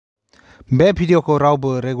बे भिडिअखौ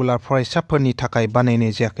रावबो रेगुलार फरायसाफोरनि थाखाय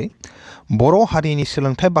बानायनाय जायाखै। बर' हारिनि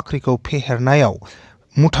सोलोंथाइ बाख्रिखौ फेहेरनायाव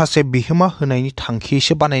मुथासे बिहोमा होनायनि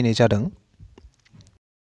थांखियैसो बानायनाय जादों।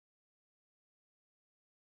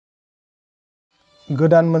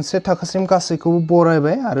 गोदान मोनसे थाखोसिम गासैखौबो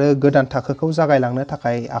बरायबाय आरो गोदान थाखोखौ जागायलांनो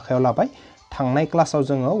थाखाय आखायाव लाबाय। थांनाय क्लासाव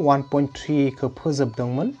जोङो 1.3 खौ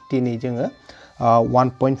फोजोबदोंमोन। दिनै जोङो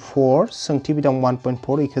 1.4 सोंथि बिदां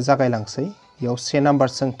 1.4 इखौ जागायलांसै। बेयाव 1 नाम्बार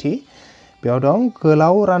सोंथि बेयाव दं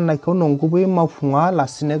गोलाव राननायखौ नंगुबै मावफुङा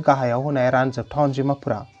लासिनो गाहायाव होनाय रानजोबथा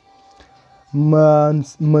अनजिमाफोरा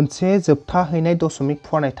मोनसे जोबथाहैनाय दशमिक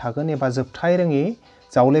फुवारनाय थागोन एबा जोबथाय रोङि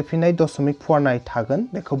जावलेफिननाय दशमिक फुवारनाय थागोन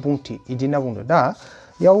बेखौ बुंथि इदि होनना बुंदो। दा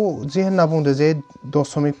याव जे होनना बुंदो जे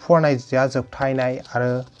दशमिक फुवारनाया जोबथाहैनाय आरो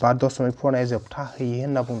बा दशमिक फुवारनाया जोबथाहैयि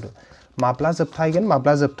होनना बुंदो। माब्ला जोबथाहैगोन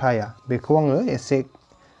माब्ला जोबथाहैया बेखौ आङो एसे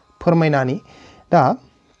फोरमायनानि। दा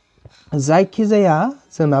जायखिजाया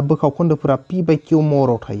जोंना बोखाव खोन्दोफोरा पि बाय किउ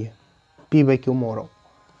महराव थायो। पि बाय किउ महराव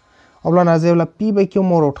अब्लाना जेब्ला पि बाय किउ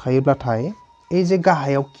महराव थायोब्लाथाय ए जे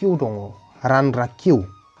गाहायाव किउ दङ रानग्रा किउ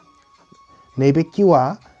नैबे किउआ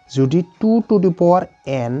जुदि 2 टू द पावर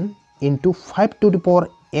n इंटू 5 टू द पावर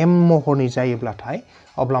m महरनि जायोब्लाथाय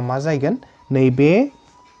अब्ला मा जागोन नैबे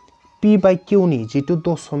पि बाय किउनि जितु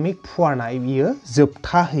दशमिक फुवारनाय बियो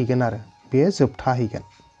जोबथाहैगोन आरो बेयो जोबथाहैगोन।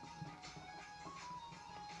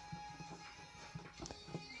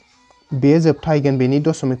 बे जोबथाहैगोन बेनि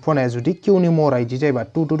दशमिक फुवारनाया जुदि किउनि महरा इदि जायोबा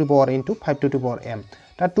 2 टू द पावर इंटू 5 टू द पावर m।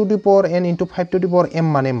 दा 2 टू द पावर n इंटू 5 टू द पावर m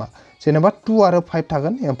माने मा जेनेबा 2 आरो 5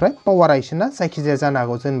 थागोन ओमफ्राय पावारा इसोरना जायखिजाया जानो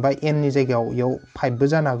हागौ जेनेबा n नि जायगायाव इयाव 5 बो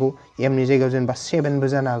जानो हागौ m नि जायगायाव जेनेबा 7 बो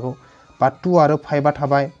जानो हागौ बा 2 आरो 5 आ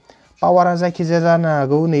थाबाय पावारा जायखिजाया जानो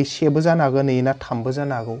हागौ नै 1 बो जानो हागौ नै ना 3 बो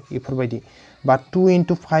जानो हागौ इफोरबायदि बा 2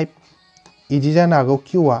 इंटू 5 इदि जानो हागौ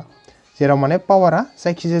किउआ जेराव माने पावारा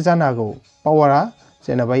जायखिजाया जानो हागौ पावारा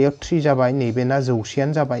जेनेबा इयाव 3 जाबाय नैबे ना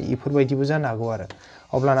 100 जाबाय इफोरबायदिबो जानो हागौ आरो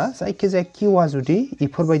अब्लाना जायखिजाया किउआ जुदि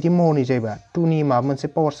इफोरबायदि महरनि जायोबा 2 नि माबा मोनसे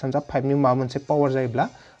पावार सानजाब 5 नि माबा मोनसे पावार जायोब्ला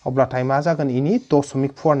अब्लाथाय मा जागोन इनि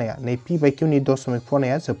दशमिक फुवारनाया नै पि बाय किउनि दशमिक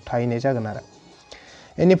फुवारनाया जोबथाहैनाय जागोन आरो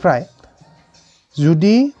बेनिफ्राय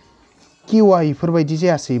जुदि किउआ इफोरबायदि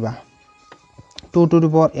जायासैबा 2 टू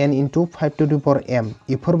द पावर n इंटू 5 टू द पावर m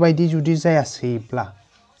इफोरबायदि जुदि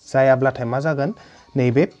जायाब्लाथाय मा जागोन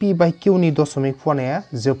नैबे पि बाय किउनि दशमिक फुवारनाया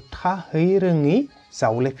जोबथाहै रोङि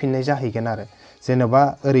जावलेफिननाय जाहैगोन आरो जेनेबा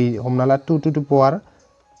ओरै हमना ला 2 टू द पावर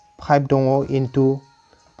 5 दङ इंटू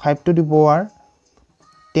 5 टू द पावर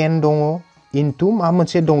 10 दङ इंटू मा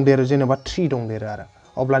मोनसे दंदेरो जेनेबा 3 दंदेरो आरो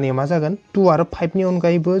अब्लानिया मा जागोन 2 आरो 5 नि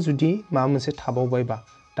अनगायैबो जुदि मा मोनसे थाबावबायबा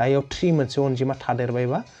दा इयाव 3 मोनसे अनजिमा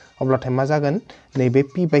थादेरबायबा अब्लाथाय मा जागोन नैबे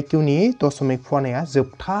पि बाय किउनि दशमिक फुवारनाया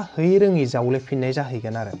जोबथाहै रोङि जावलेफिननाय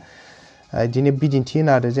जाहैगोन आरो इदिनो बिदिन्थि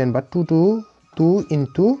होनो आरो जेनेबा 2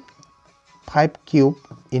 इंटू 5 किउब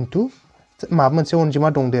इंटू माबा मोनसे अनजिमा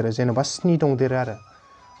दंदेरो जेनेबा 7 दंदेरो आरो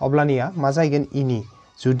अब्लानिया मा जाहैगोन इनि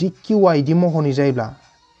जुदि किउआ इदि महरनि जायोब्ला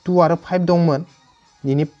 2 आरो 5 दंमोन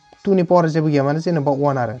इनि 2 नि पावार जेबो गैया माने जेनेबा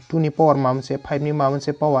 1 आरो 2 नि पावार माबा मोनसे 5 नि माबा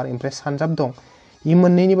मोनसे पावार ओमफ्राय सानजाब दं इ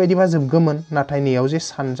मोननैनि बायदिबा जोबगौमोन नाथाय नैयाव जे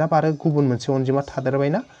सानजाब आरो गुबुन मोनसे अनजिमा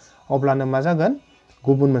थादेरबायना अब्लानो मा जागोन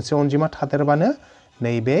गुबुन मोनसे अनजिमा थादेरबानो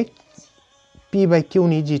नैबे पि बाय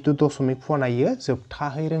किउनि जितु दशमिक फुवारनाय इयो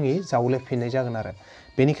जोबथाहै रोङि जावलेफिननाय जागोन आरो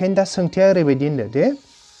बेनिखायनो दा सोंथिया ओरैबायदि होनदो जे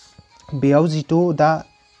बेयाव जितु दा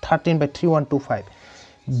 13/3125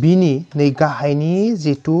 बिनि नै गाहायनि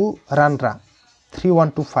जितु रानग्रा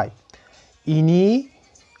 3125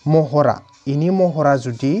 इनि महरा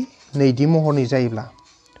जुदि नैदि महरनि जायोब्ला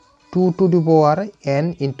 2 टू द पावर n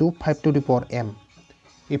इंटू 5 टू द पावर m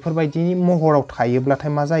इफोरबायदिनि महराव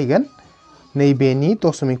थायोब्लाथाय मा जाहैगोन नैबेनि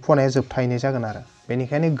दशमिक फुवारनाया जोबथाहैनाय जागोन आरो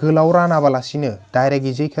बेनिखायनो गोलाव रानाबालासिनो डाइरेक्ट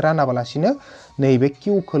इजिखौ रानाबालासिनो नैबे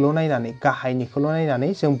किउखौल' नायनानै गाहायनिखौल' नायनानै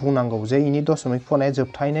जों बुंनांगौ जे इनि दशमिक फुवारनाया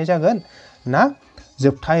जोबथाहैनाय जागोन ना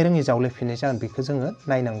जोबथाहै रोङि जावलेफिननाय जागोन बेखौ जोङो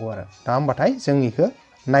नायनांगौ आरो दा होमबाथाय जों इखौ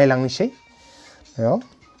नायलांनोसै बेयाव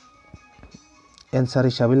एन्सार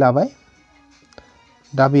हिसाबै लाबाय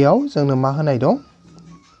दा बेयाव जोंनो मा होनाय दं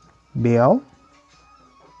बेयाव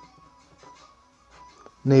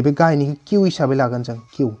नैबे गाहायनिखौ किउ हिसाबै लागोन जों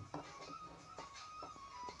किउ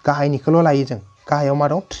गाहायनिखौल' लायो जों गाहायाव मा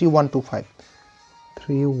दं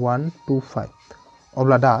 3125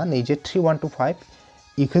 अब्ला दा नै जे 3125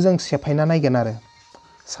 इखौ जों सेफायना नायगोन आरो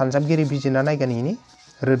सानजाबगिरि बिजिरना नायगोन इनि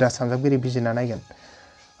रोदा सानजाबगिरि बिजिरना नायगोन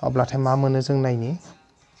अब्लाथाय मा मोनो जों नायनि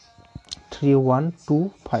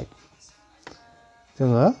 3125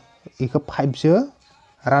 जोङो इखौ 5 जो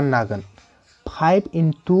राननो हागोन 5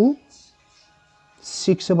 इंटू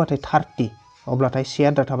 6 होबाथाय 30 अब्लाथाय 1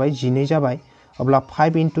 आद्रा थाबाय 12 जाबाय अब्ला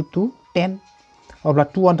 5 इंटू 2 10 अब्ला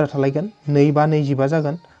 2 आद्रा थालायगोन 2 बा 25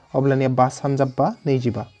 जागोन अब्लानिया 5 सानजाब बा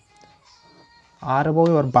 25 आरोबाव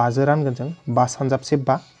एबार 5 जों रानगोन जों 5 सानजाब से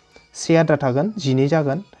 5 1 आद्रा थागोन 12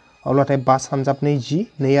 जागोन अब्लाथाय 5 सानजाब 20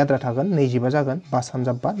 2 आद्रा थागोन 25 जागोन 5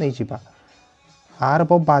 सानजाब बा 25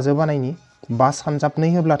 आरोबाव 5 जों बानायनि 5 सानजाब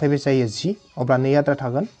 2 होब्लाथाय बे जायो 10 अब्ला 2 आद्रा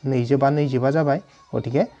थागोन 2 जों बा 25 जाबाय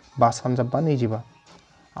गतिके 5 सानजाब बा 25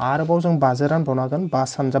 आरोबाव जों 5 जों रानबावनो हागोन 5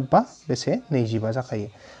 सानजाब बा बेसे 25 जाखायो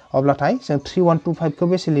अब्लाथाय जों 3125 खौ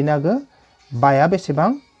बेसे लिरनो हागो बाया बेसेबां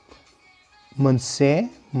मोनसे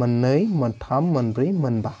मोननै मोनथाम मोनब्रै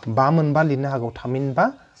मोनबा 5 मोनबा लिरनो हागौ थामहिनबा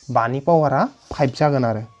 5 नि पावारा 5 जागोन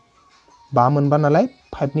आरो 5 मोनबा नालाय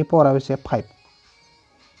 5 नि पावारा बेसे 5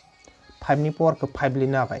 नि पावारखौ 5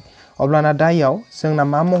 लिरनो हाबाय अब्लाना दायाव जोंना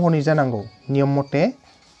मा महरनि जानांगौ नियम मथे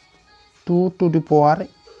 2 to the power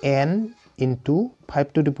n into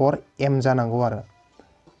 5 to the power m जानांगौ आरो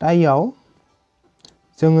दायाव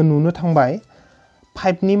जोङो नुनो थांबाय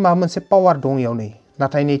 5 नि माबा मोनसे पावार दं याव नै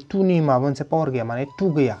नाथाय नै 2 नि माबा मोनसे पावार गैया माने 2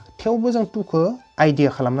 गैया थेवबो जों 2 खौ आइडिया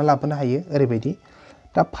खालामना लाबोनो हायो ओरैबायदि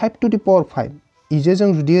दा 5 to the power 5 इजे जों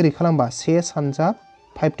जुदि ओरै खालामबा 1 सानजाब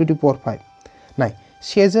 5 to the power 5 नाय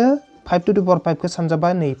 1 जों 5 to the power 5 खौ सानजाबा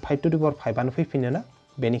नै 5 to the power 5 आनो फैफिनो ना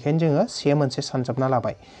बेनिखायनो जोङो 1 मोनसे सानजाबना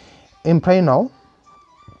लाबाय ओमफ्राय उनाव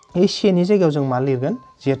ए 1 नि जायगायाव जों मा लिरगोन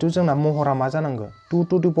जेहेतु जोंना महरा मा जानांगौ 2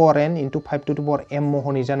 to the power n into 5 to the power m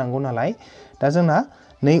महरनि जानांगौ नालाय दा जोंना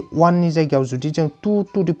नै 1 नि जायगायाव जुदि जों 2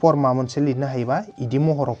 to the power मा मोनसे लिरनो हायोबा इदि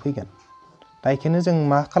महराव फैगोन दा बेखायनो जों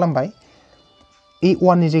मा खालामबाय ए 1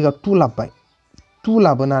 नि जायगायाव 2 लाबबाय 2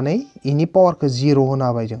 लाबोनानै इनि पावारखौ 0 होना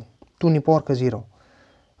होबाय जों 2 नि पावारखौ 0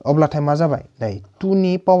 अब्लाथाय मा जाबाय नै 2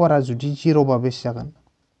 नि पावारा जुदि 0 बा बेसे जागोन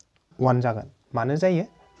 1 जागोन मानो जायो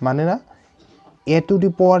मानोना a to the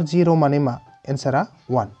power 0 माने मा एन्सारा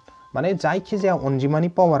 1 माने जायखि जाया अनजिमानि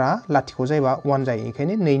पावारा लाथिख' जायोबा 1 जायो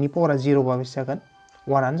बेखायनो 2 नि पावारा 0 बा बेसे जागोन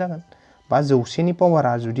 1 आनो जागोन बा 100 नि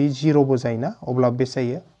पावारा जुदि 0 बो जायोना अब्ला बेसे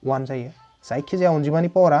जायो 1 जायो जायखि जाया अनजिमानि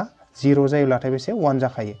पावारा 0 जायोब्लाथाय बेसे 1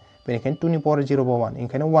 जाखायो बेनिखायनो 2 नि पावार 0 बा 1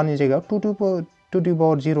 ओंखायनो 1 नि जायगायाव 2 to the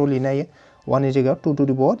power 0 लिरनो हायो 1 नि जायगायाव 2 to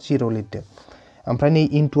the power 0 लिरदो ओमफ्राय नै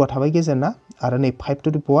इनटुआ थाबाय गेजेरना आरो नै 5 to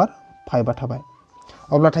the power 5 आ थाबाय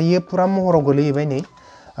अब्लाथाय इयो पुरा महराव गोलैहैबाय नै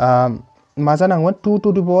मा जानांगौमोन 2 to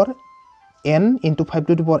the power n into 5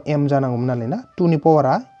 to the power m जानांगौमोन नालाय ना 2 नि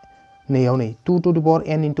पावारा नैयाव नै 2 to the power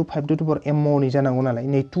n into 5 to the power m महरनि जानांगौ नालाय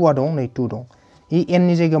नै 2 आ दं नै 2 दं इ n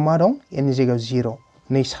नि जायगायाव मा दं n नि जायगायाव 0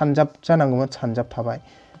 नै सानजाब जानांगौमोन सानजाब थाबाय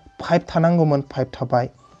 5 थानांगौमोन 5 थाबाय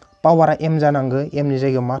पावारा m जानांगौ m नि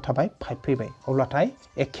जायगायाव मा थाबाय 5 फैबाय अब्लाथाय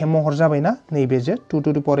एखे महर जाबायना नैबेजों 2 to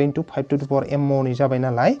the power into 5 to the power m महरनि जाबाय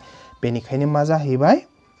नालाय बेनिखायनो मा जाहैबाय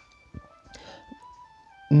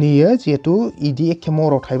नियो जेहेतु इदि एखे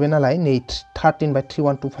महराव थाहैबाय नालाय नै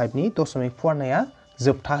 13/3125 नि दशमिक फुवारनाया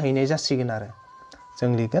जोबथा हैनाय जासिगोन आरो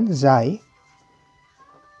जों लिरगोन जाय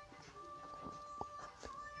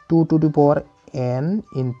 2 to the power n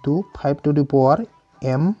into 5 to the power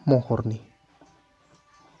m महरनि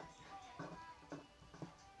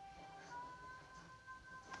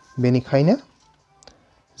बेनिखायनो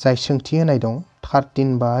जाय सोंथि होनाय दं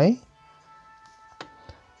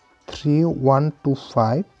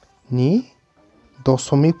 13/3125 नि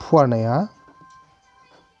दशमिक फुवारनाया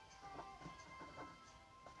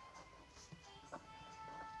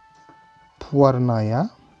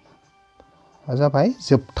मा जाबाय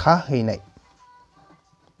जोबथा हैनाय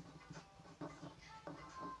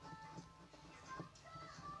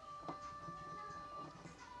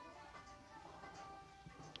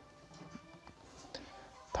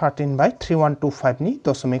नि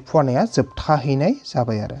दशमिक फुवारनाया जोबथा हैनाय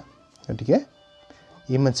जाबाय आरो गतिके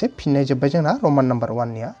ये मोनसे फिननाय जोब्बाय जोंना रमान नम्बर 1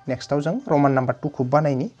 निया नेक्स्टआव जों रमान नम्बर 2 खौ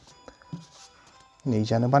बानायनि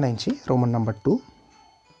नैजानो बानायनोसै रमान नम्बर 2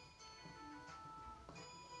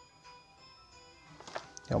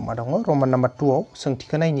 याव मा दङ रमान नम्बर 2 आव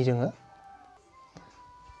सोंथिखौ नायनि जों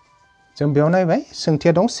बेयाव नायबाय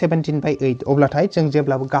सोंथिया दं 17/8 अब्लाथाय जों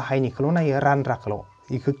जेब्लाबो गाहायनिखौल' नायो रानग्राखौल'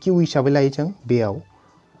 इखौ किउ हिसाबै लायो जों बेयाव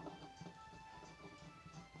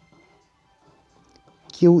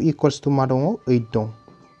q इक्वल्स टू मा दङ 8 दं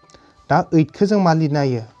दा 8 खौ जों मा लिरनो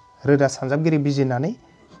हायो रोदा सानजाबगिरि बिजिरनानै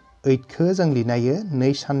 8 खौ जों लिरनो हायो 2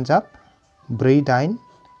 सानजाब 4 8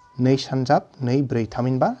 2 सानजाब 2 4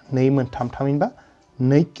 थामहिनबा 2 मोन 3 थामहिनबा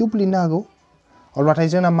 2 क्यूब लिरनो हागौ अब्लाथाय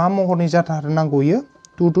जोंना मा महरनि जाथारनांगौ इयो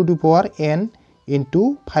 2 to the power n into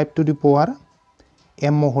 5 to the power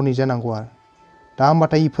m महरनि जानांगौ आरो दा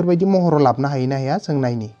होमबाथाय इफोरबायदि महराव लाबोनो हायो ना हाया जों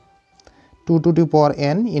नायनि 2 to the power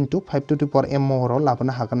n into 5 to the power m महराव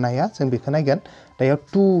लाबोनो हागोन ना हाया जों बेखौ नायगोन दायाव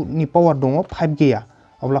 2 नि पावार दङ 5 गैया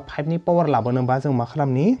अब्ला 5 नि पावार लाबोनोबा जों मा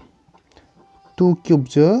खालामनि 2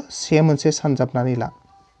 क्यूबजो से मोनसे सानजाबनानै ला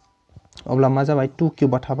अब्ला मा जाबाय 2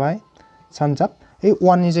 क्यूबा थाबाय सानजाब ए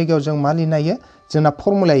 1 नि जायगायाव जों मा लिरनो हायो जोंना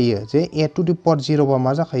फर्मुला इयो जे a टू द पावर 0 बा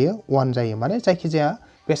मा जाखायो 1 जायो माने जायखि जाया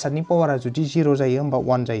बेसादनि पावारा जुदि 0 जायो होमबा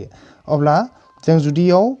 1 जायो अब्ला जों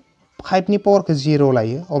जुदियाव 5 नि पावारखौ 0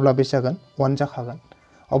 लायो अब्ला बे जागोन 1 जाखागोन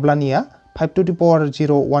अब्लानिया 5 टू द पावर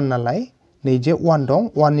 0 1 नालाय नै जे 1 दं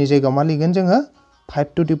 1 नि जायगायाव मा लिरगोन जोङो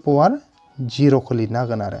 5 टू द पावर 0 खौ लिरनो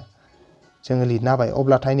हागोन आरो जोङो लिरनो हाबाय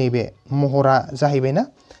अब्लाथाय नैबे महरा जाहैबायना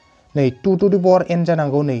नै 2 टू द पावर n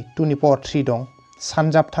जानांगौ नै 2 नि पावर 3 दं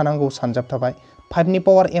सानजाब थानांगौ सानजाब थाबाय 5 नि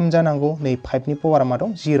पावर m जानांगौ नै 5 नि पावारा मा दं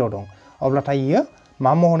 0 दं अब्लाथाय इयो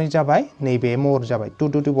मा महरनि जाबाय नैबे महर जाबाय 2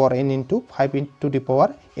 टू द पावर n into 5 टू द पावर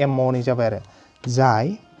m महरनि जाबाय आरो जाय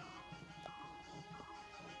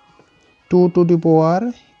 2 टू द पावर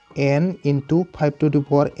n into 5 टू द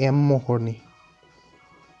पावर m महरनि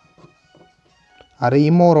आरो इ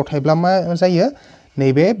महराव थायोब्ला मा जायो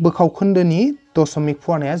नैबे बोखाव खोन्दोनि दशमिक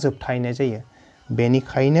फुवारनाया जोबथाहैनाय जायो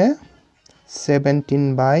बेनिखायनो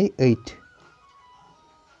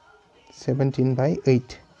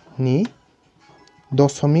 17/8 नि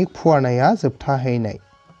दशमिक फुवारनाया जोबथाहैनाय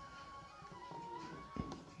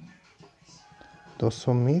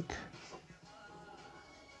दशमिक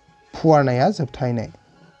फुवारनाया जोबथाहैनाय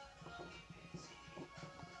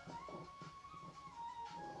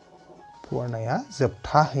फुवारनाया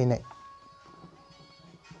जोबथाहैनाय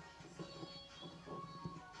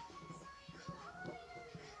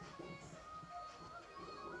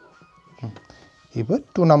इबो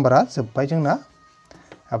 2 नाम्बारा जोब्बाय जोंना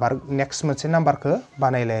आबार नेक्स्ट मोनसे नाम्बारखौ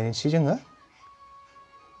बानायलायनोसै जोङो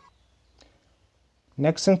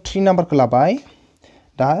नेक्स्ट जों 3 नाम्बारखौ लाबाय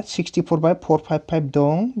दा 64/455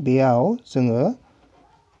 दं बेयाव जोङो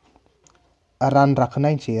रानराखौ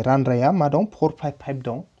नायनोसै रानराया मा दं 455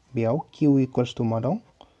 दं बेयाव q इक्वल्स टू मा दं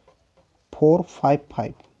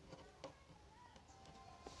 455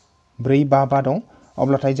 455 दं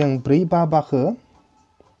अब्लाथाय जों 455 खौ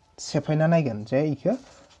सेफायना नायगोन जे इखो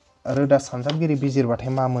रोदा सानजाबगिरि बिजिरबाथाय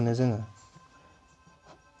मा मोनो जोङो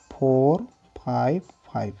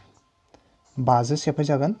 455 5 जो सेफाय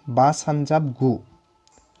जागोन 5 सानजाब 9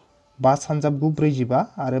 5 सानजाब 9 45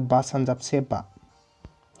 आरो 5 सानजाब 1 5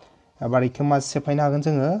 एबार इखो मा सेफायनो हागोन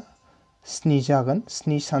जोङो 7 जागोन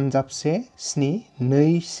 7 सानजाब 1 7 2 1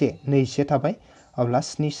 2 1 थाबाय अब्ला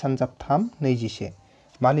 7 सानजाब 3 21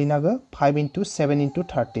 मा लिरनांगो 5 into 7 into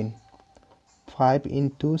 13 5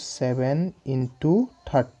 into 7 into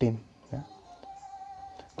 13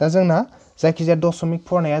 दा जोंना जायखिजाया दशमिक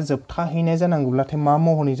फुवारनाया जोबथाहैनाय जानांगौब्लाथाय मा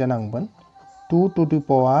महरनि जानांगोन 2 टू द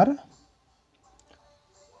पावर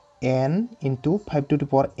n into 5 टू द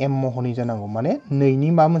पावर m महरनि जानांगौ माने 2 नि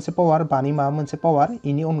मा मोनसे पावार 5 नि मा मोनसे पावार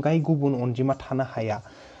इनि अनगायै गुबुन अनजिमा थानो हाया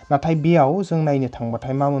नाथाय बेयाव जों नायनो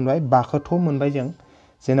थांबाथाय मा मोनबाय 5 खौथ' मोनबाय जों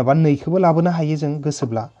जेनेबा 2 खौबो लाबोनो हायो जों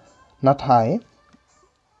गोसोब्ला नाथाय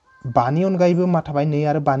 5 नि अनगायैबो मा थाबाय 2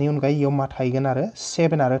 आरो 5 नि अनगायै इयाव मा थाहैगोन आरो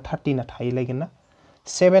 7 आरो 13 थाहैलायगोन ना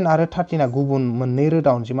 7 आरो 13 गुबुन मोननै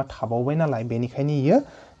रोदा अनजिमा थाबावबाय नालाय बेनिखायनो इयो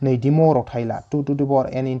नैदि महराव थाहैला 2 टू द पावर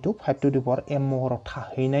n into 5 टू द पावर m महराव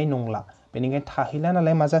थाहैनाय नंला बेनिखायनो थाहैला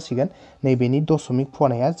नालाय मा जासिगोन नैबेनि दशमिक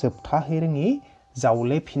फुवारनाया जोबथाहैरोङि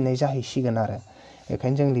जावलेफिननाय जाहैसिगोन आरो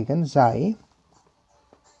बेखायनो जों लिरगोन जाय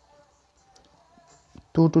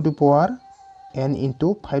 2 टू द पावर n into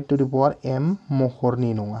 5 टू द पावर m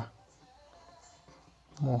महरनि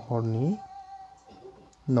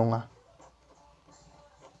नङा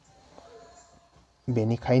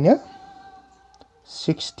बेनिखायनो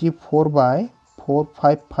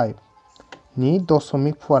 64/455 नि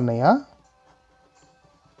दशमिक फुवारनाया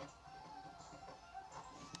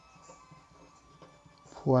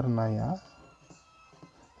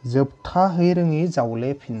जोबथाहैरोङि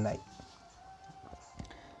जावलेफिननाय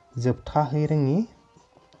जोबथाहैरोङि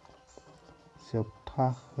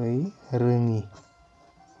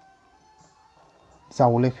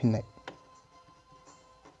जावलेफिननाय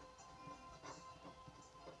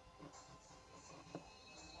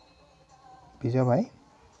बे जाबाय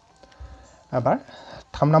आबार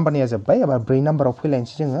 3 नाम्बारनिया जोब्बाय आबार 4 नाम्बाराव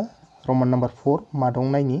फैलायनोसै जोङो रमान नाम्बार 4 मा दं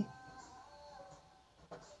नायनि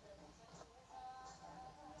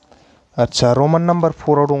आच्छा रमान नाम्बार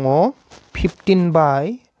 4 आव दङ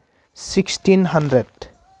 15/1600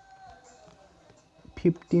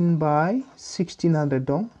 15/1600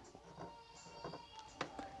 दं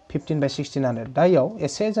 15/1600 दा इयाव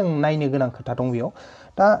एसे जों नायनो गोनां खोथा दं बेयाव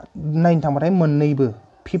दा नायनो थांबाथाय मोननैबो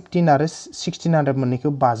 15 आरो 1600 मोननैखौ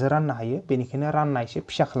 5 जो राननो हायो बेनिखायनो रानना एसे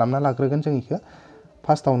फिसा खालामना लाग्रोगोन जों इखो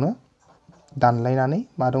फार्स्टआवनो दानलायनानै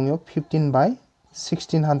मा दं इयाव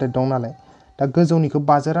 15/1600 दं नालाय दा गोजौनिखौ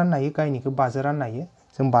 5 जो राननो हायो गाहायनिखौ 5 जो राननो हायो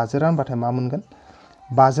जों 5 जों रानबाथाय मा मोनगोन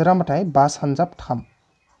 5 जों रानबाथाय 5 सानजाब 3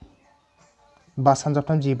 5 सानजाब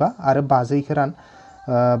 3 15 आरो 5 जों इखो रान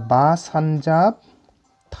 5 सानजाब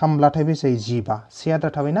 3 ब्लाथाय बेसे 15 से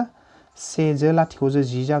आद्रा थाबायना 1 जो लाथिख' जो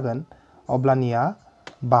 10 जागोन अब्लानिया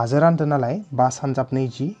 5 जों रानदो नालाय 5 सानजाब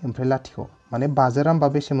 20 ओमफ्राय लाथिख' माने 5 जों रानबा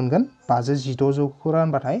बेसे मोनगोन 5 जों 16 जोखौ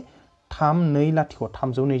रानबाथाय 3 2 लाथिख'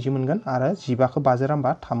 320 मोनगोन आरो 15 खौ 5 जों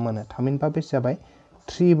रानबा 3 मोनो 3 इनबा बेसे जाबाय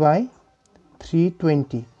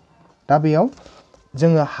 3/320 दा बेयाव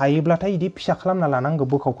जोङो हायोब्लाथाय इदि फिसा खालामना लानांगौ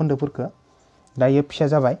बोखाव खोन्दोफोरखौ दायो फिसा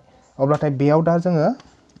जाबाय अब्लाथाय बेयाव दा जोङो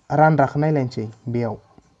रानग्राखौ नायलायनोसै बेयाव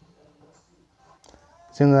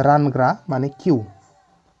जोङो रानग्रा माने किउ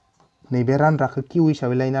नैबे रानग्राखौ किउ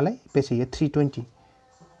हिसाबै लायो नालाय बेसे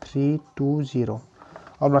 320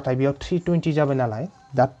 अब्लाथाय बेयाव 320 जाबाय नालाय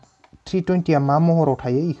दा 320 आ मा महराव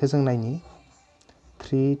थायो इखौ जों नायनि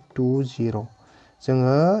 320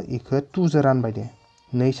 जोङो इखौ 2 जों रानबाय दे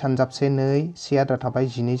 2 सानजाब 1 2 से आद्रा थाबाय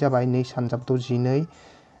 12 जाबाय 2 सानजाब 6 12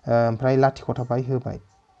 ओमफ्राय लाथिख' थाबाय होबाय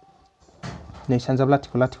 2 सानजाब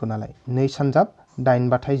लाथिख' लाथिख' नालाय 2 सानजाब 8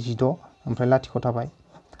 बाथाय 16 ओमफ्राय लाथिख' थाबाय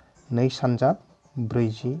 2 सानजाब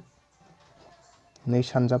 40 2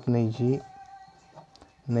 सानजाब 20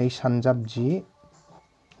 2 सानजाब 10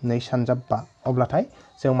 2 सानजाब 5 अब्लाथाय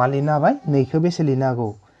जों मा लिरनो हाबाय 2 खौ बेसे लिरनो हागौ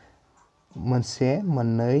 1 2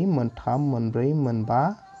 3 4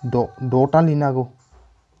 5 6 टा लिरनो हागौ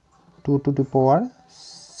 2 to the power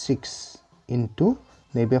 6 into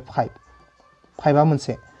नैबे 5 5आ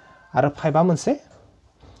मोनसे आरो 5आ मोनसे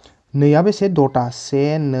 2आ बेसे 6 टा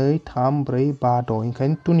 1 2 3 4 5 6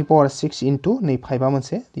 ओंखायनो 2 नि पावार 6 into नै 5आ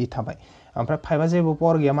मोनसे इ थाबाय ओमफ्राय 5आ जेबो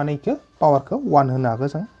पावार गैया माने इखो पावारखौ 1 होनो हागौ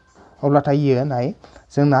जों अब्लाथाय इयो नाय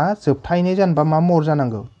जोंना जोबथायनाय जानोबा मा महर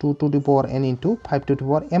जानांगौ 2 to the power n into 5 to the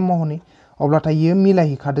power m महरनि अब्लाथाय इयो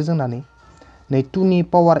मिलायहैखादो जोंना नै 2 नि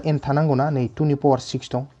पावार n थानांगौ ना नै 2 नि पावार 6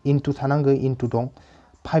 दं इनटु थानांगौ इनटु दं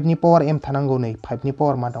 5 नि पावार m थानांगौ नै 5 नि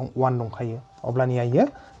पावार मा दं 1 दंखायो अब्लानिया इयो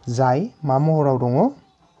जाय मा महराव दङ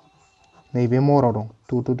नैबे महराव दं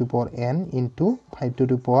 2 to the power n into 5 to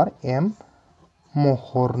the power m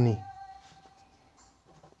महरनि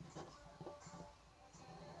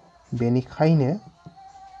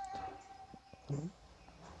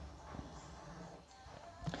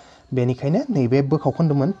बेनिखायनो नैबे बोखाव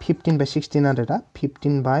खोन्दोमोन 15/1600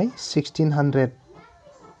 15/1600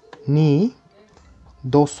 नि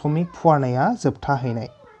दशमिक फुवारनाया जोबथाहैनाय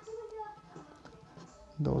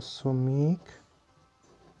दशमिक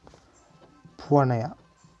फुवारनाया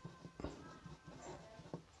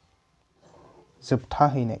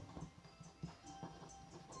जोबथाहैनाय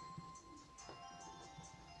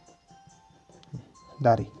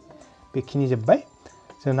दारि बेखिनि जोब्बाय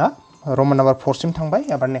जोंना रमान नाम्बार 4 सिम थांबाय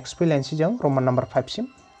एबार नेक्स्ट फैलायनोसै जों रमान नाम्बार 5 सिम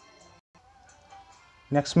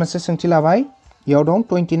नेक्स्ट मोनसे सोंथि लाबाय इयाव दं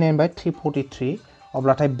 29/343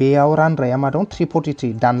 अब्लाथाय बेयाव रानग्राया मा दं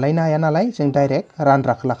 343 दानलायनो हाया नालाय जों डाइरेक्ट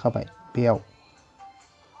रानग्राखौ लाखाबाय बेयाव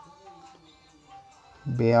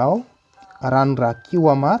रानग्रा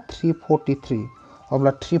किउआ मा 343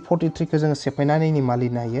 अब्ला 343 खौ जों सेफायनानै मा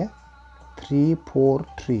लिरनो हायो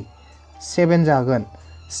 343 7 जागोन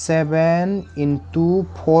 7 into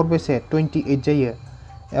 4 बेसे 28 जायो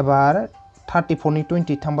एबार 34 नि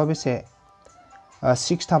 20 थांबा बेसे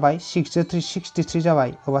 6 थाबाय 6 जो 3 63 जाबाय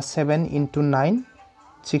अब्ला 7 into 9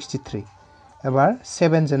 63 एबार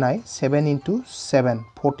 7 जो नाय 7 into 7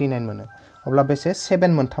 49 मोनो अब्ला बेसे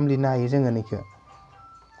 7 मोनथाम लिरनो हायो जोङो नैखो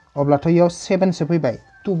अब्लाथ' इयाव 7 सो फैबाय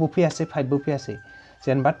 2 बो फैयासै 5 बो फैयासै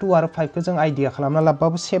जेनेबा 2 आरो 5 खौ जों आइडिया खालामना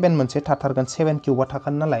लाबाबो 7 मोनसे थाथारगोन 7 किउबा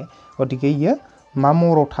थाखान नालाय गतिके इयो मा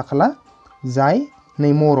महराव थाखाला जाय नै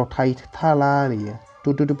महराव थाला आरो इयो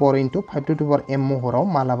 2 to the power into 5 to the power m महराव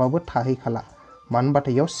मालाबाबो थाहैखाला मानो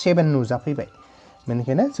होनबाथाय इयाव 7 नुजाफैबाय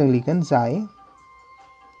बेनिखायनो जों लिरगोन जाय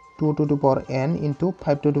 2 to the power n into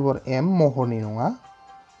 5 to the power m महरनि नङा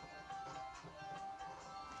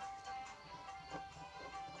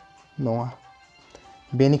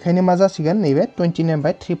बेनिखायनो मा जासिगोन नैबे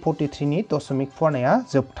 29/343 नि दशमिक फुवारनाया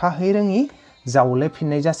जोबथाहै रोङि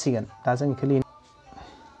जावलेफिननाय जासिगोन दा जों इखौ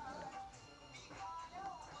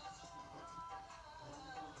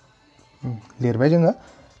लिरबाय जोङो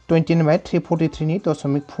 29/343 नि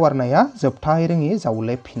दशमिक फुवारनाया जोबथाहै रोङि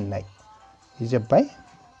जावलेफिननाय जोब्बाय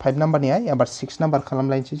 5 नाम्बारनिया एबार 6 नाम्बार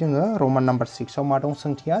खालामलायनोसै जोङो रमान नाम्बार 6 आव मा दं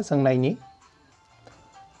सोंथिया जों नायनि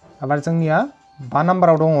एबार जोंनिया 5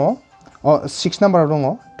 नाम्बाराव दङ 6 नाम्बाराव दङ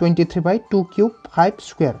 23/2 क्यूब 5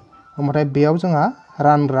 स्क्वायर ओमफ्राय बेयाव जोंहा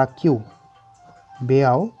रानग्रा किउ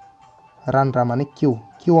बेयाव रानग्रा माने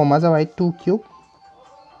किउआ मा जाबाय 2 क्यूब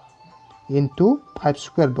into 5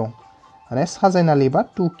 स्क्वायर दं माने साजायना लिरबा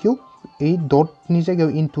 2 क्यूब 8 डटनि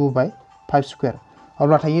जायगायाव इनटु होबाय 5 स्क्वायर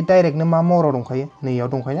अब्लाथाय डाइरेक्टनो मा महराव दंखायो नैयाव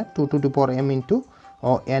दंखायोना 2 to the power m into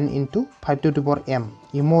n into 5 to the power m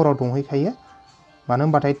E महराव दंहैखायो मानो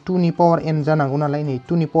होनबाथाय 2 नि पावर n जानांगौ नालाय नै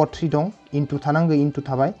 2 नि पावर 3 दं इनटु थानांगौ इनटु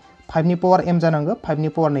थाबाय 5 नि पावर m जानांगौ 5 नि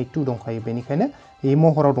पावर नै 2 दंखायो बेनिखायनो इ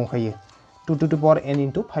महराव दंखायो 2 to the power n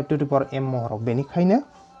into 5 to the power m महराव बेनिखायनो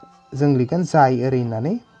जों लिरगोन जाय ओरै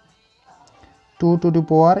होननानै 2 to the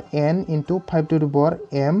power n into 5 to the power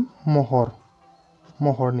m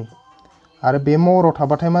महरनि आरो बे महराव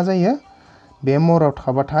थाबाथाय मा जायो बे महराव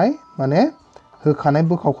थाबाथाय माने होखानाय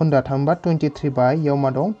बोखावखोन्दा थांबा 23 बाय याव मा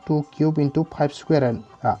दं 2 क्यूब into 5 स्क्वायर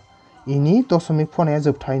आ इनि दशमिक फुवानाया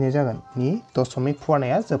जोबथाहैनाय जागोन नि दशमिक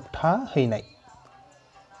फुवानाया जोबथाहैनाय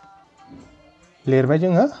लिरबाय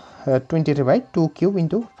जोङो 23 बाय 2 क्यूब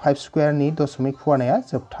into 5 स्क्वायर नि दशमिक फुवानाया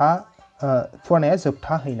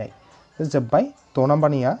जोबथाहैनाय जोब्बाय 6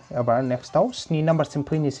 नाम्बारनिया एबार नेक्स्टआव 7 नाम्बारसिम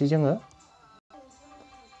फैनोसै जोङो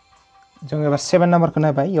एबार 7 नाम्बारखौ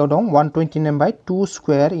नायबाय याव दं 129 बाय 2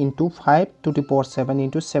 square into 5 to the power 7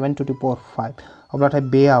 into 7 to the power 5 अब्लाथाय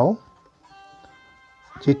बेयाव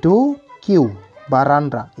जितु क्यू बा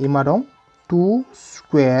रानग्रा इमा दं 2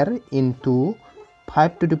 square into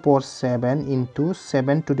 5 to the power 7 into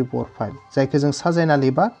 7 to the power 5 जायखौ जों साजायना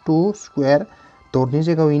लिरबा 2 स्क्वायर दरनि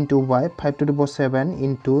जायगायाव into bye 5 to the power 7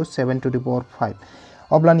 into 7 to the power 5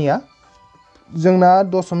 अब्लानिया जोंना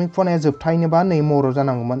दशमिक फुवानाया जोबथाहैनोबा नै महराव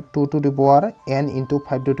जानांगौमोन 2 to the power n into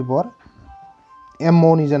 5 to the power m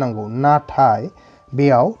महरनि जानांगौ नाथाय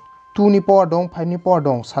बेयाव 2 नि पावर दं 5 नि पावर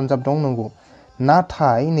दं सानजाब दं नंगौ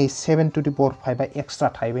नाथाय नै 7 to the power 5 आ एक्सट्रा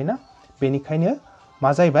थाहैबायना बेनिखायनो मा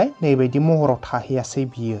जाहैबाय नै बायदि महराव थाहैयासै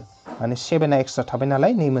बियो माने 7 आ एक्सट्रा थाबाय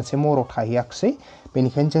नालाय नै मोनसे महराव थाहैयाखै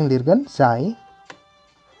बेनिखायनो जों लिरगोन जाय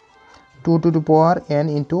 2 to the power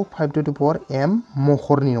n into 5 to the power m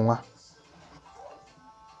महरनि नङा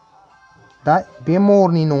दा बे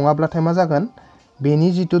महरनि नङाब्लाथाय मा जागोन बेनि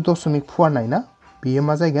जितु दशमिक फुवानाय ना बेयो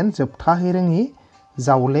मा जागोन जोबथाहै रोङि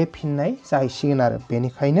जावलेफिननाय जाहैसिगोन आरो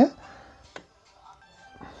बेनिखायनो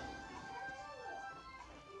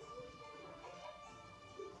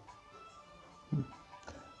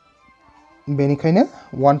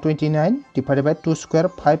 129 divided by 2 square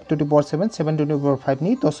 5 to the power 7 7 to the power 5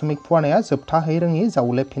 नि दशमिक फुवानाया जोबथाहै रोङि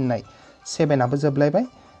जावलेफिननाय 7 आबो जोबलायबाय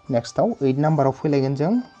नेक्स्टआव 8 नाम्बाराव फैलायगोन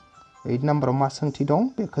जों 8 नाम्बाराव मा सोंथि दं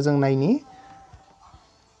बेखौ जों नायनि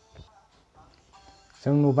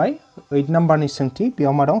जों नुबाय 8 नाम्बारनि सोंथि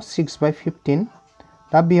बेयाव मा दं 6 by 15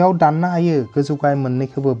 दा बेयाव दाननो हायो गोजौ गाहाय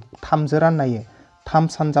मोननैखौबो 3 जो राननो हायो 3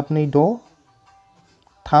 सानजाब 2 6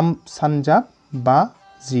 3 सानजाब 5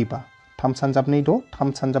 15 3 सानजाब 2 6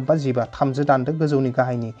 3 सानजाब 5 15 3 जो दानदो गोजौनि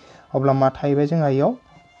गाहायनि अब्ला मा थाहैबाय जोंहा इयाव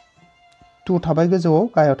 2 थाबाय गोजौआव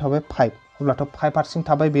गाहायाव थाबाय 5 अब्लाथ' 5 हारसिं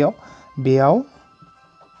थाबाय बेयाव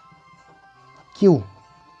क्यू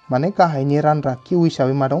माने गाहायनि रानग्रा क्यू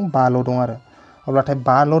हिसाबै मा दं 5 ल' दं आरो अब्लाथाय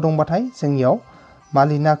 5 ल' दंबाथाय जोंनियाव मा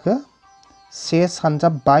लिरनो हाखो 1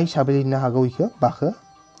 सानजाब 5 हिसाबै लिरनो हागौ इखो 5खौ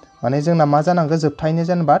माने जोंना मा जानांगौ जोबथायैनो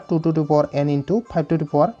जेनेबा 2 to the power n into 5 to the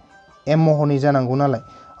power m महरनि जानांगौ नालाय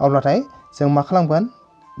अब्लाथाय जों मा खालामगोन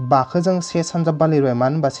 5खौ जों 1 सानजाब 5 लिरबाय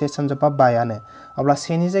मानो होनबा 1 सानजाब 5 5 अब्ला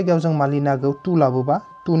 1 नि जायगायाव जों मा लिरनो हागौ 2 लाबोबा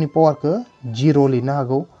 2 नि पावारखौ 0 लिरनो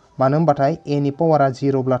हागौ मानो होनबाथाय a नि पावारा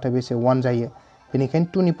 0 ब्लाथाय बेसे 1 जायो बेनिखायनो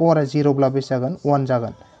 2 नि पावारा 0 ब्ला बेसे जागोन 1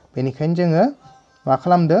 जागोन बेनिखायनो जोङो मा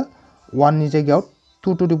खालामदो 1 नि जायगायाव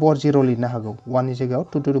 2 to the power 0 लिरनो हागौ 1 नि जायगायाव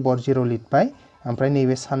 2 to the power 0 लिरबाय ओमफ्राय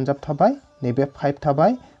नैबे सानजाब थाबाय नैबे 5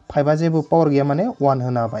 थाबाय 5 आ जेबो पावर गैया माने 1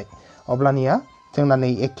 होनो हाबाय अब्लानिया जोंना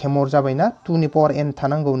नै एखे महर जाबायना 2 नि पावर n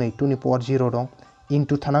थानांगौ नै 2 नि पावर 0 दं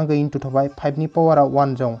इनटु थानांगौ इनटु थाबाय 5 नि पावारा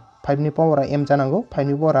 1 दं 5 नि पावारा m जानांगौ 5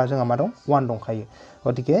 नि पावारा जोंहा मा दं 1 दंखायो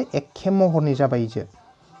गतिके एखे महरनि जाबाय जे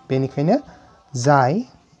बेनिखायनो जाय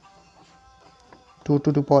 2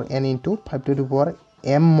 to the power n into 5 to the power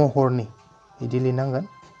m महरनि बिदि लिरनांगोन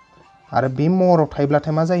आरो बे महराव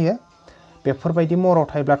थायोब्लाथाय मा जायो बेफोरबायदि महराव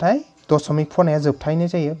थायोब्लाथाय दशमिक फुवानाया जोबथाहैनाय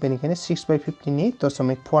जायो बेनिखायनो 6 by 15 नि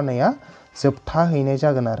दशमिक फुवानाया जोबथाहैनाय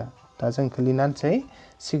जागोन आरो दा जों लिरनानैसै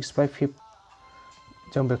 6 by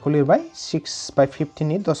 15 जों बेखौ लिरबाय 6 by 15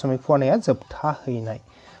 नि दशमिक फुवानाया जोबथाहैनाय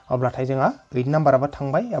अब्लाथाय जोंहा 8 नाम्बाराबो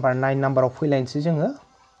थांबाय एबार 9 नाम्बाराव फैलायनोसै जोङो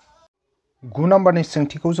 9 नाम्बारनि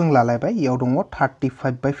सोंथिखौ जों लालायबाय इयाव दङ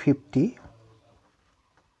 35 by 50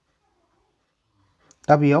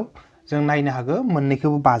 दा बेयाव जों नायनो हागौ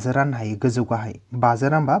मोननैखौबो 5 जो राननो हायो गोजौ गाहाय 5 जो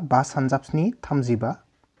रानबा 5 सानजाब 35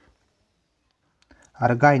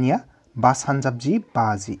 आरो गाहायनिया 5 सानजाब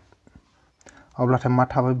 50 अब्लाथाय मा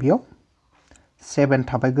थाबाय बेयाव 7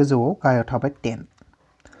 थाबाय गोजौआव गाहायाव थाबाय 10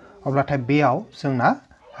 अब्लाथाय बेयाव जोंना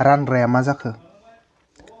रानग्राया मा जाखो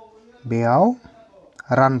बेयाव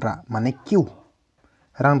रानग्रा माने क्यू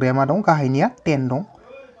रानग्राया मा दं गाहायनिया 10 दं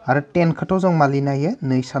आरो 10 खौथ' जों मा लिरनो हायो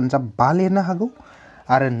 2 सानजाब 5 लिरनो हागौ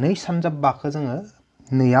आरो 2 सानजाब 5 खौ जोङो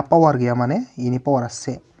 2आ पावार गैया माने इनि पावारा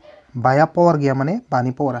 1 5आ पावार गैया माने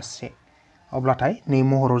 5नि पावारा 1 अब्लाथाय नै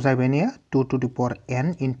महराव जाहैबाय ने 2 to the power n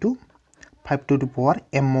into 5 to the power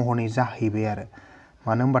m महरनि जाहैबाय आरो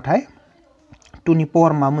मानो होनबाथाय 2 नि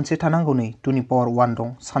पावार मा मोनसे थानांगौ नै 2 नि पावार 1 दं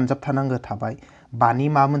सानजाब थानांगौ थाबाय 5 नि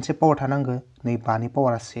मा मोनसे पावार थानांगौ नै 5 नि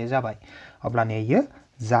पावारा 1 जाबाय अब्लानिया इयो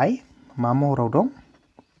जाय मा महराव दं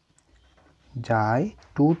जाय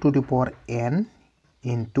 2 to the power n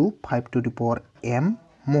into 5 to the power m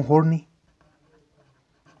महरनि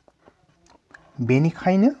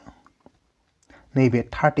बेनिखायनो नैबे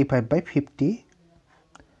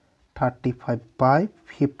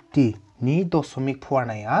 35/50 नि दशमिक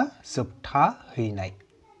फुवारनाया जोबथा हैनाय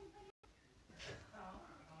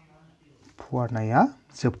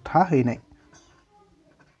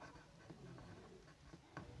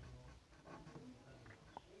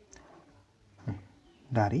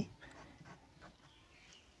दारि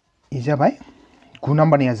इ जाबाय 9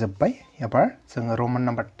 नाम्बारनिया जोब्बाय एबार जोङो रमान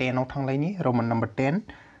नाम्बार 10 आव थांलायनि रमान नाम्बार 10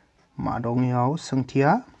 मा दं इयाव सोंथिया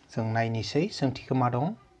जों नायनिसै सोंथिखौ मा दं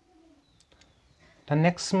दा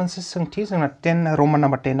नेक्स्ट मोनसे सोंथि जोंना 10 रमान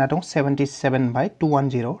नाम्बार 10 आ दं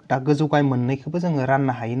 77/210 दा गोजौ गाय मोननैखौबो जोङो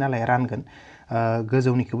राननो हायो नालाय रानगोन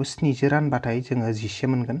गोजौनिखौबो 7 जो रानबाथाय जोङो 11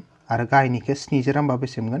 मोनगोन आरो गाहायनिखौ 7 जो रानबा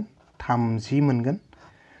बेसे मोनगोन 30 मोनगोन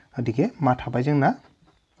अदिके मा थाबाय जोंना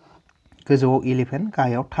गोजौआव 11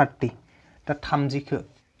 गाहायाव 30 दा 30 खौ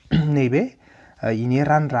नैबे इनि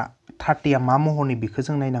रानग्रा 30 आ मा महरनि बेखौ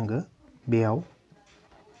जों नायनांगो बेयाव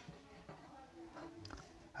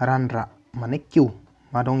रानग्रा माने क्यू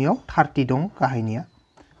मा दं इयाव 30 दं गाहायनिया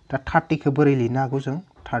दा 30 खौ बोरै लिरनो हागौ जों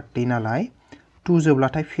 30 नालाय 2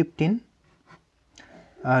 जोब्लाथाय 15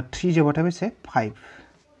 3 जोब्लाथाय बेसे 5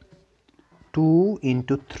 2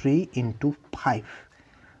 into 3 into 5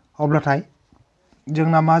 अब्लाथाय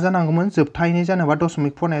जोंना मा जानांगौमोन जोबथायैनो जानोबा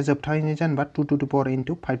दशमिक फुवारनाया जोबथायैनो जानोबा 2 to the power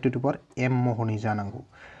into 5 to the power m महरनि जानांगौ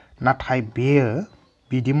नाथाय बेयो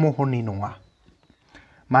बिदि महरनि नङा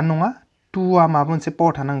मा नङा 2 आ मा मोनसे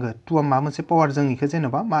पावार थानांगो 2 आ मा मोनसे पावार जों इखौ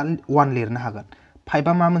जेनेबा मा 1 लिरनो हागोन 5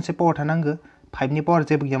 आ मा मोनसे पावार थानांगो 5 नि पावार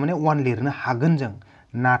जेबो गैया माने 1 लिरनो हागोन जों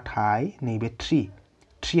नाथाय नैबे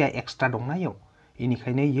 3 आ एक्सट्रा दंना इयाव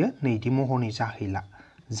इनिखायनो इयो नैदि महरनि जाहैला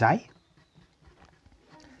जाय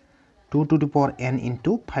 2 to the power n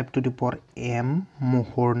into 5 to the power m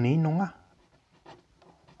महरनि नङा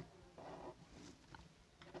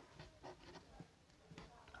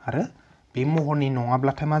आरो बे महरनि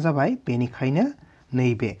नङाब्लाथाय मा जाबाय बेनिखायनो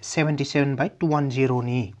नैबे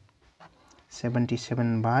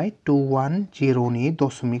 77/210 नि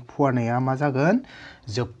दशमिक फुवारनाया मा जागोन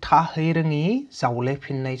जोबथाहै रोङि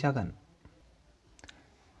जावलेफिननाय जागोन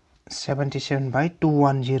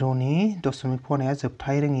 77/210 नि दशमिक फुवारनाया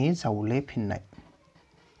जोबथाहै रोङि जावलेफिननाय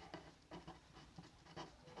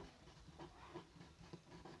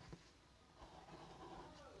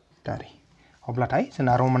दारि अब्लाथाय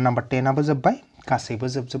जोंना रमान नाम्बार 10 आबो जोब्बाय गासैबो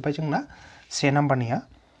जोबजोब्बाय जोंना 1 नाम्बारनिया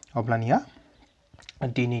अब्लानिया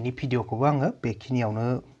दिनैनि भिडिअखौबो आङो बेखिनियावनो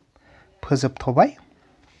फोजोबथ'बाय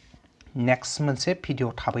नेक्स्ट मोनसे भिडिअ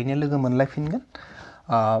थाबैनो लोगो मोनलायफिनगोन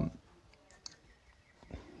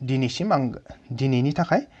दिनैसिम आं दिनैनि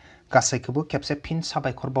थाखाय गासैखौबो खेबसे फिन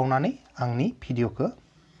साबायखर बावनानै आंनि भिडिअखौ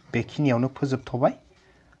बेखिनियावनो फोजोबथ'बाय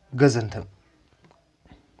गोजोन्थों।